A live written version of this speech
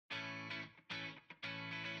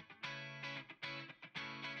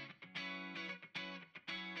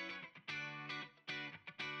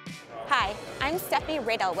Hi, I'm Stephanie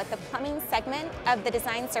Riddle with the plumbing segment of the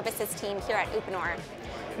design services team here at Uponor.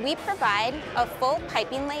 We provide a full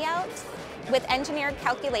piping layout with engineered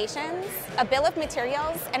calculations, a bill of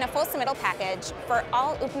materials, and a full submittal package for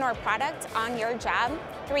all Uponor products on your job,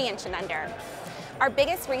 3-inch and under. Our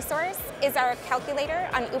biggest resource is our calculator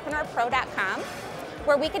on uponorpro.com,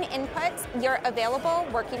 where we can input your available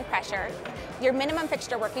working pressure, your minimum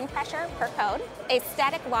fixture working pressure per code, a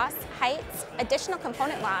static loss height, additional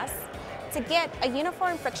component loss, to get a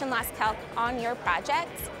uniform friction loss calc on your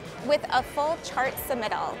project with a full chart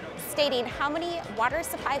submittal stating how many water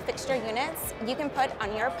supply fixture units you can put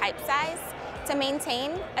on your pipe size to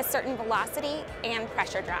maintain a certain velocity and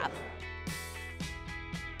pressure drop.